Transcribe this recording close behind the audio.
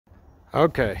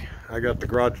Okay, I got the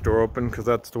garage door open because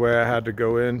that's the way I had to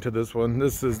go into this one.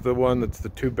 This is the one that's the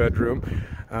 2-bedroom.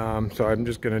 So I'm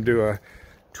just going to do a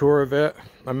tour of it.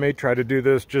 I may try to do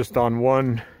this just on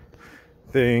one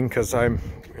thing because I'm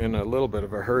in a little bit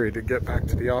of a hurry to get back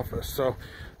to the office. So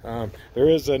there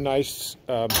is a nice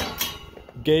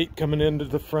gate coming into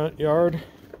the front yard.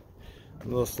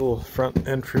 This little front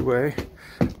entryway.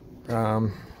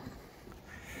 And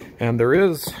there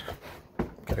is...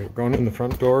 Okay, we're going in the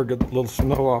front door, get a little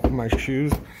snow off of my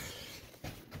shoes.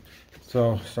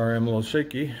 So, sorry I'm a little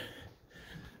shaky.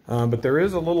 But there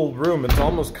is a little room. It's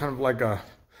almost kind of like a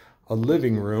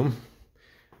living room.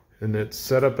 And it's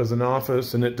set up as an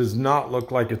office, and it does not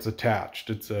look like it's attached.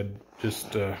 It's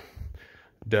just a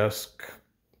desk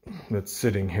that's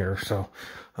sitting here. So,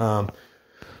 but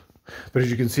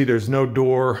as you can see, there's no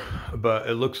door, but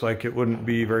it looks like it wouldn't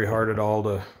be very hard at all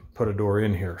to put a door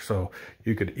in here, so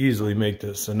you could easily make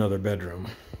this another bedroom.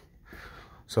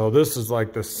 So this is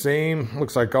like the same,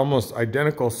 looks like almost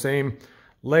identical same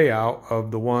layout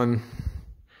of the one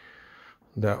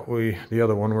that the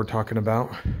other one we're talking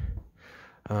about.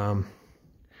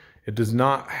 It does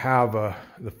not have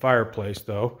the fireplace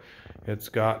though.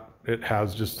 It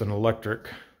has just an electric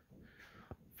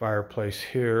fireplace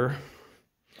here.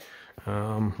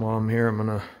 While I'm here, I'm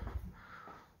gonna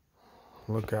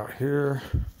look out here.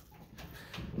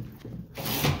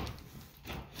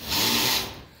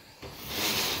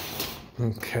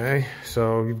 Okay,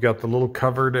 so you've got the little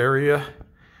covered area,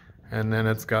 and then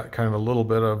it's got kind of a little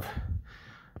bit of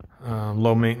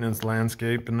low maintenance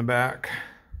landscape in the back,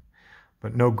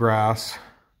 but no grass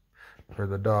for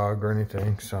the dog or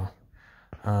anything. So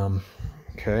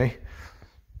okay,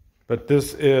 but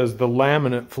this is the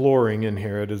laminate flooring in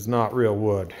here. It is not real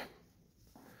wood.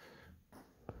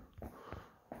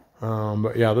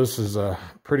 But yeah, this is a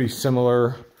pretty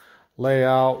similar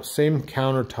layout, same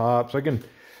countertops.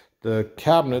 The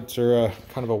cabinets are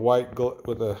kind of a white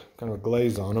with a kind of a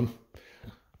glaze on them.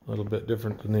 A little bit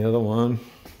different than the other one.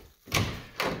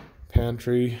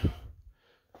 Pantry.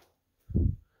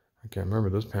 I can't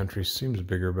remember, this pantry seems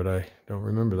bigger, but I don't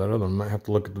remember that other one. Might have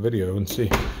to look at the video and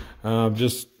see.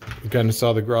 Just kind of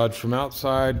saw the garage from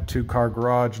outside, 2-car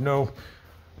garage, no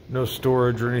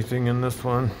storage or anything in this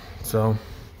one. So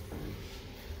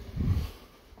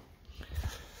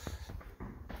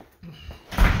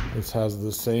this has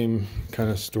the same kind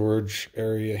of storage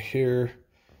area here.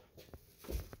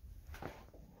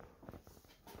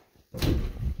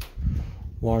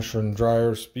 Washer and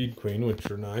dryer, Speed Queen, which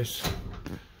are nice.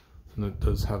 And it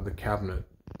does have the cabinet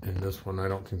in this one. I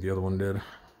don't think the other one did,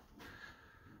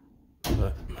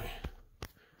 but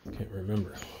I can't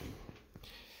remember.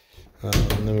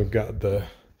 And then we've got the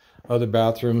other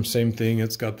bathroom, same thing.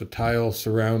 It's got the tile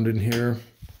surround in here.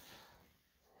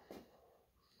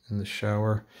 In the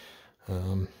shower.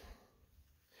 And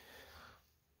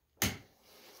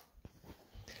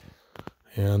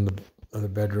the other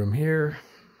bedroom here.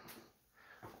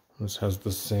 This has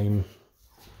the same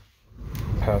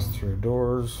pass-through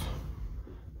doors,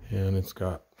 and it's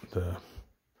got the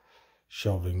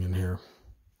shelving in here.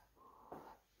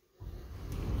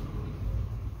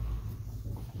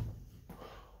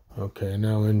 Okay,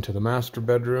 now into the master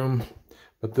bedroom.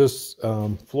 But this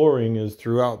flooring is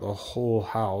throughout the whole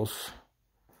house.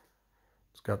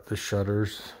 It's got the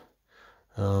shutters,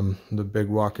 the big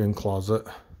walk-in closet.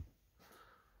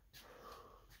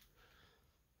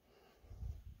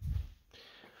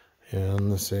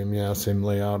 And the same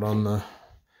layout on the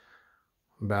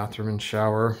bathroom and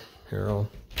shower here.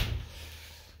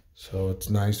 So it's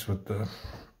nice with the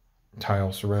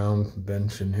tile surround,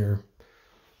 bench in here,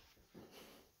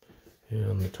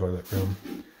 and the toilet room.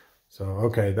 So,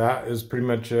 okay, that is pretty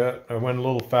much it. I went a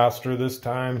little faster this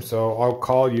time, so I'll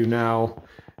call you now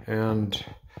and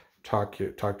talk to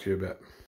you a bit.